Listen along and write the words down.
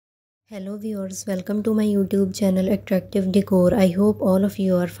Hello viewers, welcome to my YouTube channel Attractive Decor. I hope all of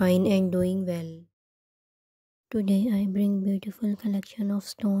you are fine and doing well. Today I bring beautiful collection of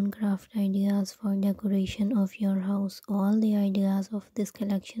stone craft ideas for decoration of your house. All the ideas of this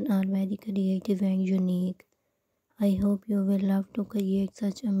collection are very creative and unique. I hope you will love to create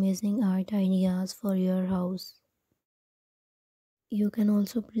such amazing art ideas for your house. You can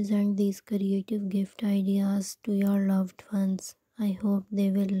also present these creative gift ideas to your loved ones. I hope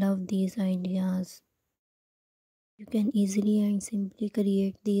they will love these ideas. You can easily and simply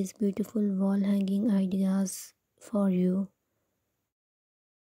create these beautiful wall hanging ideas for you.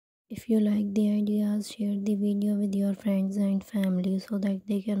 If you like the ideas, share the video with your friends and family so that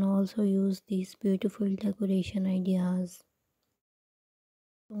they can also use these beautiful decoration ideas.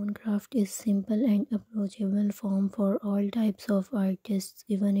 Stonecraft is simple and approachable form for all types of artists,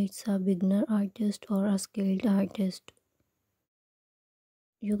 even it's a beginner artist or a skilled artist.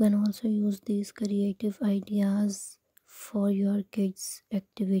 You can also use these creative ideas for your kids'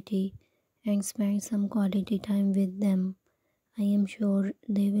 activity and spend some quality time with them. I am sure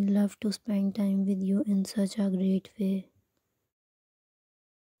they will love to spend time with you in such a great way.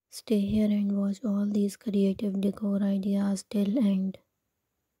 Stay here and watch all these creative decor ideas till end.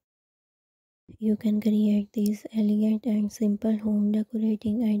 You can create these elegant and simple home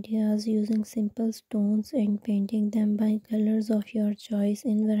decorating ideas using simple stones and painting them by colors of your choice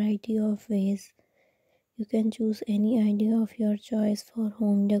in variety of ways. You can choose any idea of your choice for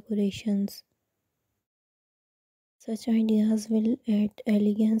home decorations. Such ideas will add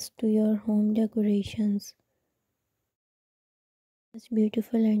elegance to your home decorations. Such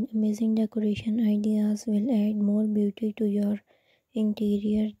beautiful and amazing decoration ideas will add more beauty to your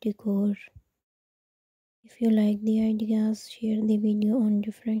interior decor. If you like the ideas, share the video on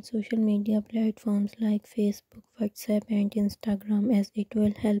different social media platforms like Facebook, WhatsApp and Instagram, as it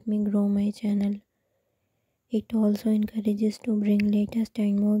will help me grow my channel. It also encourages to bring latest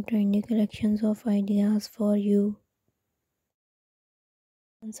and more trendy collections of ideas for you.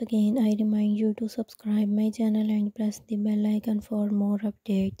 Once again, I remind you to subscribe my channel and press the bell icon for more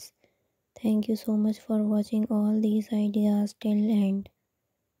updates. Thank you so much for watching all these ideas till end.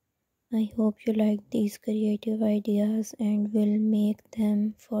 I hope you like these creative ideas and will make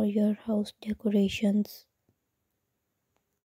them for your house decorations.